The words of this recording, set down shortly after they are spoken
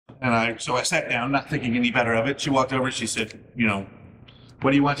So I sat down, not thinking any better of it. She walked over, she said, what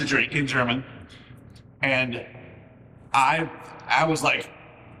do you want to drink in German? And I was like,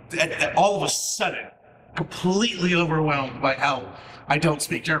 all of a sudden, completely overwhelmed by how I don't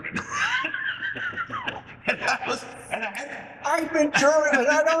speak German. I'm in German and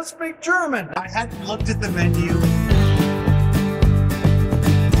I don't speak German. I hadn't looked at the menu.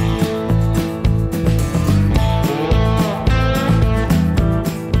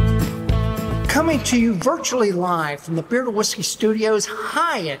 Coming to you virtually live from the Beer to Whiskey Studios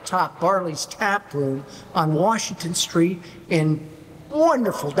high atop Barley's Tap Room on Washington Street in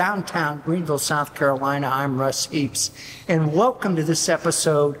wonderful downtown Greenville, South Carolina. I'm Russ Heaps, and welcome to this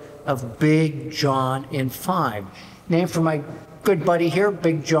episode of Big John in 5, named for my good buddy here,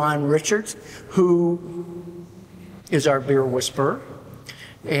 Big John Richards, who is our beer whisperer,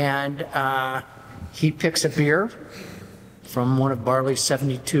 and he picks a beer from one of Barley's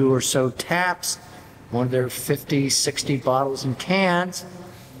 72 or so taps, one of their 50, 60 bottles and cans.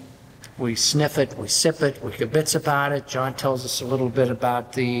 We sniff it, we sip it, we kibitz about it. John tells us a little bit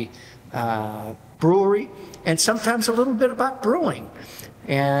about the brewery and sometimes a little bit about brewing.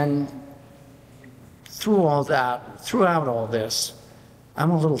 And throughout all this,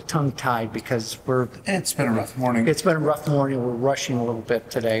 I'm a little tongue-tied because It's been a rough morning. It's been a rough morning. We're rushing a little bit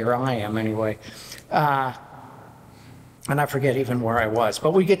today, or I am anyway. And I forget even where I was,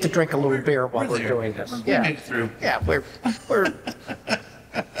 but we get to drink a little beer while we're doing this. We made it through. Yeah, we're We're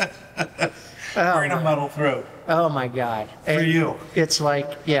in a muddle through. oh my God. For you. It's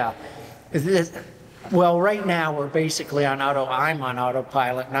like, yeah. Well, right now we're basically I'm on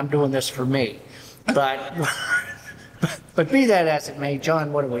autopilot and I'm doing this for me. But, but be that as it may,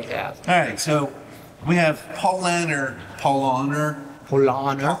 John, what do we have? All right, so we have Paulaner.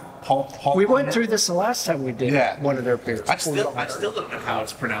 We went through this the last time we did one of their beers. I still don't know how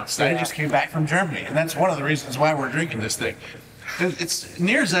it's pronounced. I just came back from Germany, and that's one of the reasons why we're drinking this thing. It's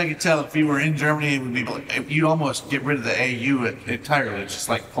near as I could tell, if you were in Germany, it would be like, you'd almost get rid of the AU entirely. It's just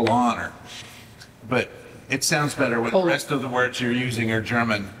like Paulaner. But it sounds better when the rest of the words you're using are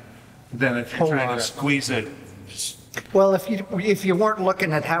German than if you're trying to squeeze it. Well, if you weren't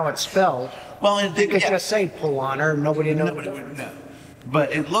looking at how it's spelled, you could just say Paulaner, nobody knows. Nobody would know.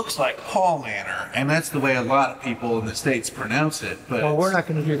 But it looks like Paulaner, and that's the way a lot of people in the States pronounce it. But well, we're not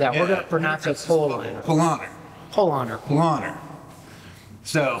going to do that. We're going to pronounce it Paulaner. Paulaner.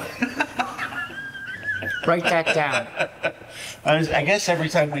 So, write that down. I guess every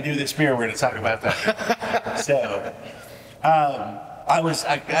time we do this beer, we're going to talk about that. So,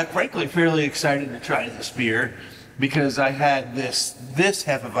 I got frankly fairly excited to try this beer because I had this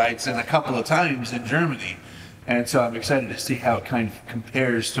Hefeweizen a couple of times in Germany. And so I'm excited to see how it kind of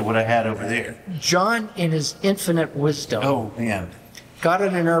compares to what I had over there. John, in his infinite wisdom, got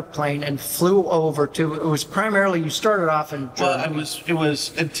in an airplane and flew over to, it was primarily, you started off in Germany. Well, it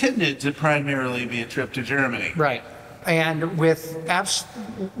was intended to primarily be a trip to Germany. Right. And with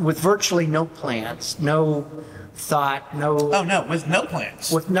virtually no plans, no thought, no... Oh, no, with no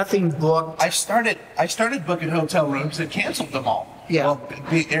plans. With nothing booked. I started booking hotel rooms and canceled them all. Yeah. Well,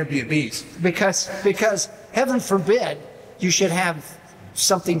 Airbnbs. Because heaven forbid you should have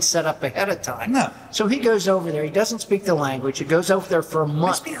something set up ahead of time. No. So he goes over there. He doesn't speak the language. He goes over there for a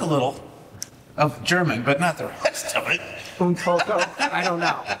month. I speak a little of German, but not the rest of it. Un poco? I don't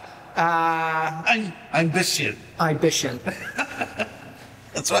know. Ein bisschen. Ein bisschen.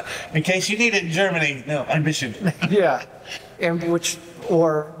 That's what, in case you need it in Germany, no, ein bisschen. Yeah. And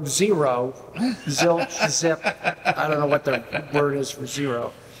or zero, zilch, zip. I don't know what the word is for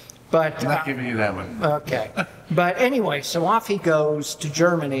zero. But I'm not giving you that one. Okay. But anyway, so off he goes to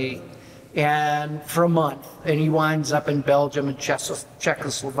Germany and for a month, and he winds up in Belgium and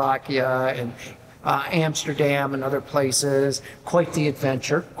Czechoslovakia and Amsterdam and other places. Quite the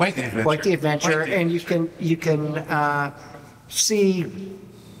adventure. And you can see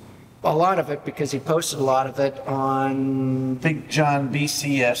a lot of it because he posted a lot of it on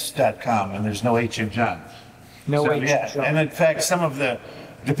BigJohnBCS.com, and there's no H in John. No H in John. And in fact,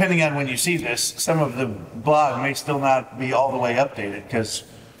 depending on when you see this, some of the blog may still not be all the way updated because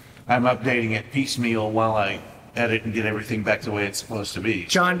I'm updating it piecemeal while I edit and get everything back the way it's supposed to be.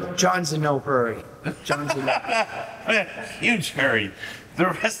 John's in no hurry. Huge hurry. The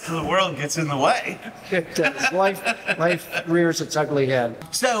rest of the world gets in the way. It does. Life rears its ugly head.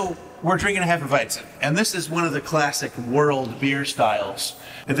 So, we're drinking a Hefeweizen, and this is one of the classic world beer styles.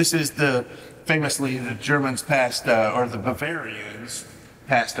 And this is famously the Germans passed, or the Bavarians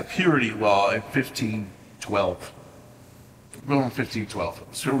passed a purity law in 1512. Well, 1512,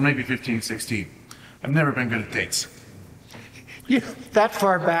 so maybe 1516. I've never been good at dates. That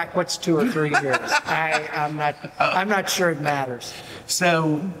far back, what's 2 or 3 years? I'm not sure it matters.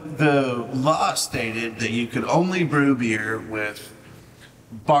 So the law stated that you could only brew beer with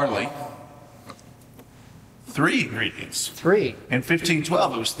barley, 3 ingredients. 3. In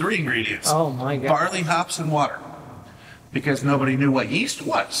 1512, it was 3 ingredients. Oh my God. Barley, hops, and water, because nobody knew what yeast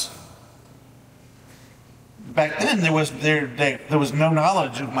was. Back then, there was no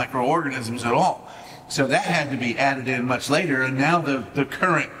knowledge of microorganisms at all. So that had to be added in much later, and now the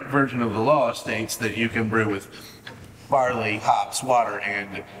current version of the law states that you can brew with barley, hops, water,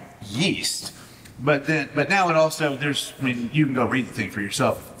 and yeast. But now it also, you can go read the thing for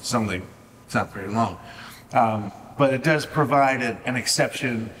yourself. It's not very long. But it does provide an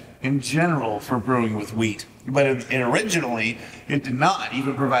exception in general for brewing with wheat. But originally, it did not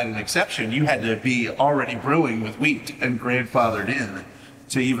even provide an exception. You had to be already brewing with wheat and grandfathered in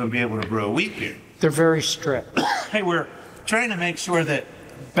to even be able to brew a wheat beer. They're very strict. Hey, we're trying to make sure that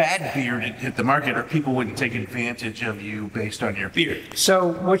bad beer didn't hit the market, or people wouldn't take advantage of you based on your beer. So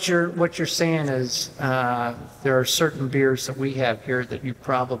what you're saying is there are certain beers that we have here that you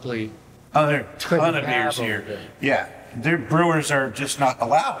probably there are a ton of beers here. Yeah, their brewers are just not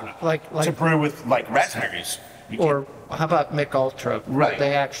allowed to brew with like raspberries. Or how about Mick Ultra? Right.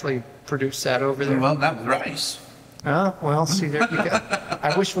 They actually produce that over there. Well, not with rice. Oh, well, see, there you go.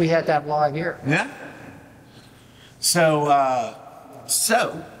 I wish we had that law here. Yeah. So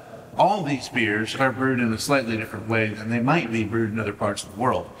all these beers are brewed in a slightly different way than they might be brewed in other parts of the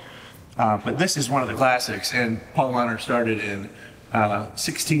world. But this is one of the classics, and Paulaner started in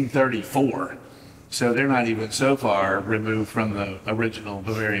 1634. So they're not even so far removed from the original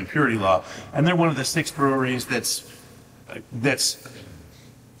Bavarian purity law. And they're one of the 6 breweries that's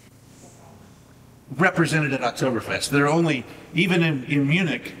represented at Oktoberfest. There are only, even in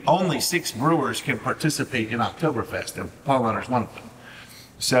Munich, only 6 brewers can participate in Oktoberfest, and Paulaner's one of them.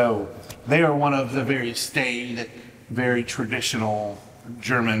 So they are one of the very staid, very traditional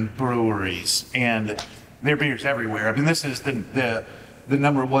German breweries, and their beer's everywhere. I mean, this is the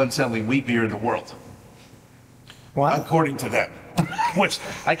number 1 selling wheat beer in the world. Wow. According to them. Which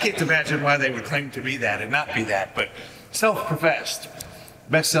I can't imagine why they would claim to be that and not be that, but self-professed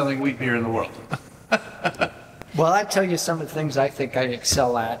best-selling wheat beer in the world. Well, I tell you some of the things I think I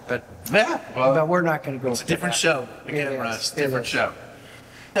excel at, but but we're not going to go. It's a different show. Again, Russ, different show.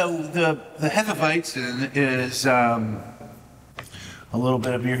 So the Hefe-Weizen is a little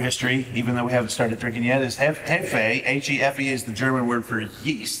bit of beer history, even though we haven't started drinking yet. Is Hefe, H-E-F-E, is the German word for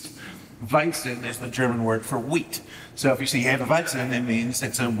yeast. Weizen is the German word for wheat. So if you see Hefe-Weizen, it means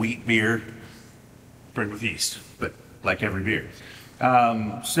it's a wheat beer brewed with yeast, but like every beer.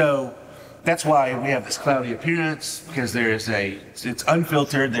 So that's why we have this cloudy appearance, because it's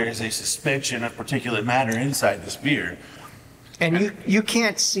unfiltered, there is a suspension of particulate matter inside this beer. And you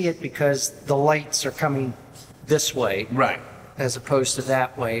can't see it because the lights are coming this way. Right. As opposed to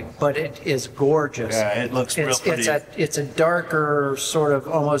that way, but it is gorgeous. Yeah, it looks real pretty. It's a darker, sort of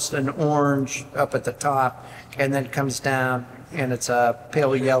almost an orange up at the top, and then comes down, and it's a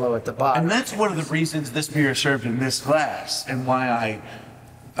pale yellow at the bottom. And that's one of the reasons this beer is served in this glass, and why I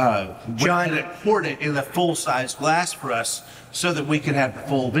poured it in the full-size glass for us, so that we can have the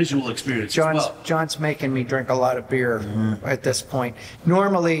full visual experience as well. John's making me drink a lot of beer at this point.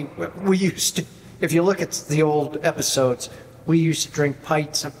 Normally, we used to, if you look at the old episodes, we used to drink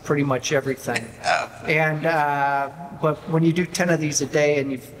pints of pretty much everything. And but when you do 10 of these a day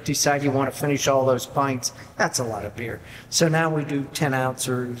and you decide you want to finish all those pints, that's a lot of beer. So now we do 10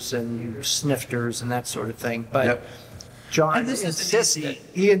 ounces and snifters and that sort of thing. But John insisted.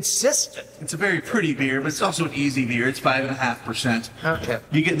 He insisted. It's a very pretty beer, but it's also an easy beer. It's 5.5%. Okay.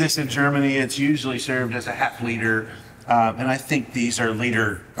 You get this in Germany. It's usually served as a half liter, and I think these are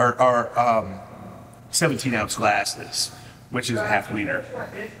 17-ounce glasses, which is a half liter.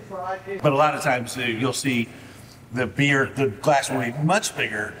 But a lot of times you'll see the glass will be much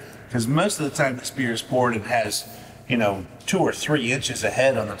bigger, because most of the time this beer is poured and has, 2 or 3 inches of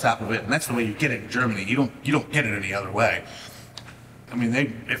head on the top of it, and that's the way you get it in Germany. You don't get it any other way. I mean,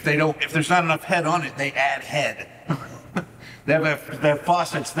 if there's not enough head on it, they add head. they have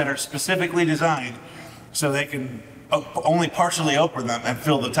faucets that are specifically designed so they can only partially open them and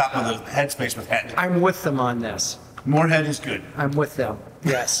fill the top of the headspace with head. I'm with them on this. More head is good. I'm with them.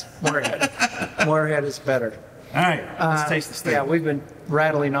 Yes, more head. More head is better. All right, let's taste this thing. Yeah, we've been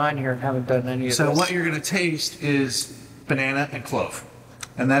rattling on here and haven't done any of this. So what you're going to taste is banana and clove.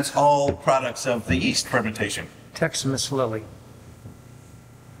 And that's all products of the yeast fermentation. Texas Lily.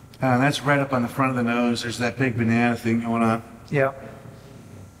 And that's right up on the front of the nose. There's that big banana thing going on. Yeah.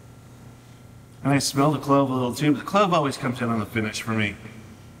 And I smell the clove a little too, but the clove always comes in on the finish for me.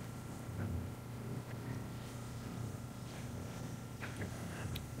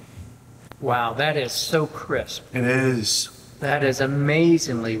 Wow, that is so crisp. It is. That is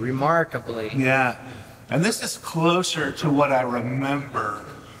amazingly, remarkably. Yeah. And this is closer to what I remember.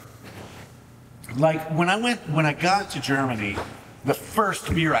 Like when I got to Germany, the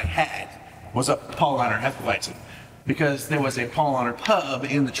first beer I had was a Paulaner Hefe-Weizen, because there was a Paulaner pub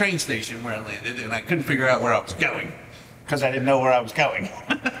in the train station where I landed, and I couldn't figure out where I was going because I didn't know where I was going.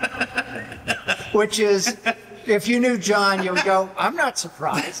 Which is, if you knew John, you would go, I'm not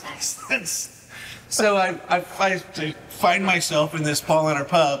surprised. So I find myself in this Paulaner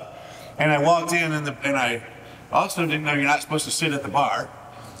pub, and I walked in, and I also didn't know you're not supposed to sit at the bar.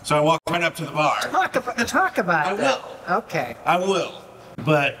 So I walked right up to the bar. Talk about I that. will. Okay. I will.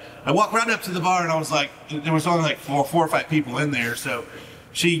 But I walked right up to the bar, and I was like, there was only like four or five people in there, so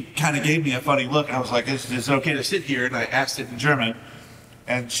she kind of gave me a funny look, and I was like, is it okay to sit here? And I asked it in German,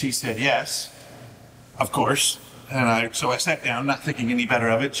 and she said yes, of course. And so I sat down, not thinking any better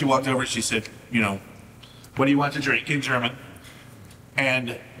of it. She walked over, she said, you know, what do you want to drink in German?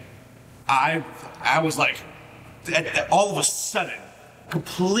 And I was like, all of a sudden,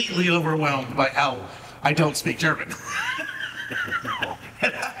 completely overwhelmed by how I don't speak German.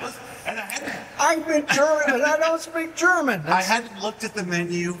 I've been German and I don't speak German. I hadn't looked at the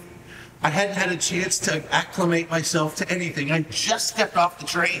menu. I hadn't had a chance to acclimate myself to anything. I just stepped off the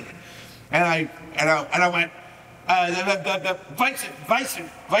train, and I went,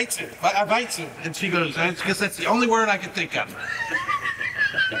 Weizen. And she goes, because that's the only word I can think of.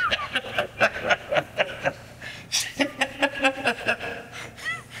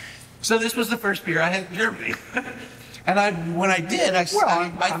 So this was the first beer I had in Germany. And when I did, I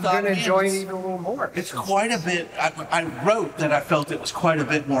thought, I'm going to enjoy it even a little more. It's quite a bit, I wrote that I felt it was quite a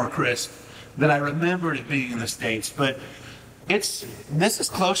bit more crisp than I remembered it being in the States, but this is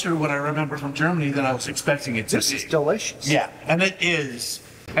closer to what I remember from Germany than I was expecting it to be. This is delicious. Yeah, and it is.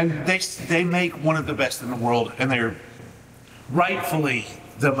 And they make one of the best in the world, and they're rightfully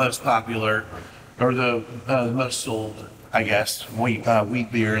the most popular, or the most sold, I guess, wheat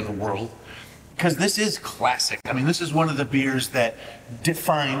beer in the world. Because this is classic. I mean, this is one of the beers that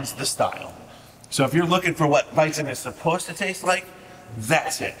defines the style. So if you're looking for what Weizen is supposed to taste like,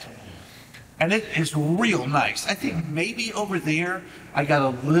 that's it. And it is real nice. I think maybe over there, I got a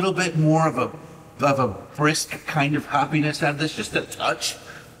little bit more of a brisk kind of hoppiness out of this, just a touch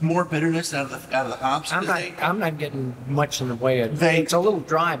more bitterness out of the hops. I'm not getting much in the way of. It's a little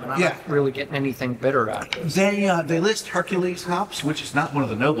dry, but I'm not really getting anything bitter out of it. They list Hercules hops, which is not one of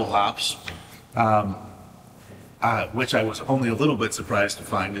the noble hops. Which I was only a little bit surprised to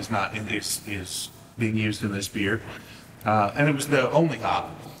find is being used in this beer, and it was the only hop.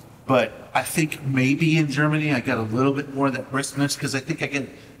 But I think maybe in Germany I got a little bit more of that briskness, because I think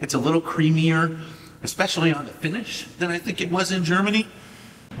it's a little creamier, especially on the finish, than I think it was in Germany.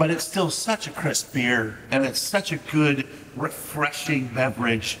 But it's still such a crisp beer, and it's such a good, refreshing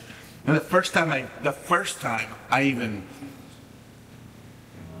beverage. And the first time I even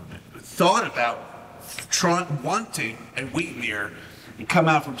thought about wanting a wheat beer, and come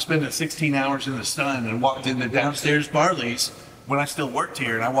out from spending 16 hours in the sun and walked into downstairs Barley's when I still worked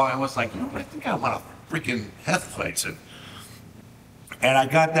here, and I was like, I think I want a freaking Hefeweizen. And I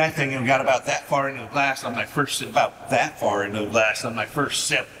got that thing and got about that far into the glass on my first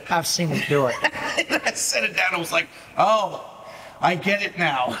sip. I've seen him do it. And I set it down and was like, oh, I get it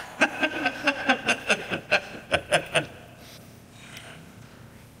now.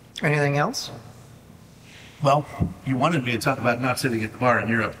 Anything else? Well, you wanted me to talk about not sitting at the bar in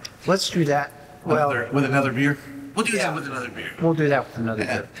Europe. Let's do that. With another beer? We'll do that with another beer. We'll do that with another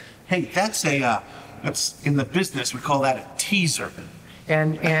beer. Hey, that's in the business, we call that a teaser.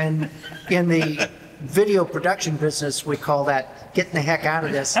 And in the video production business, we call that getting the heck out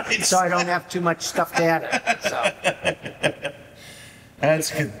of this, so I don't have too much stuff to edit. So.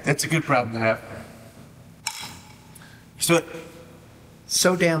 That's good. That's a good problem to have.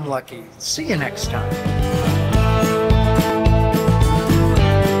 So damn lucky. See you next time.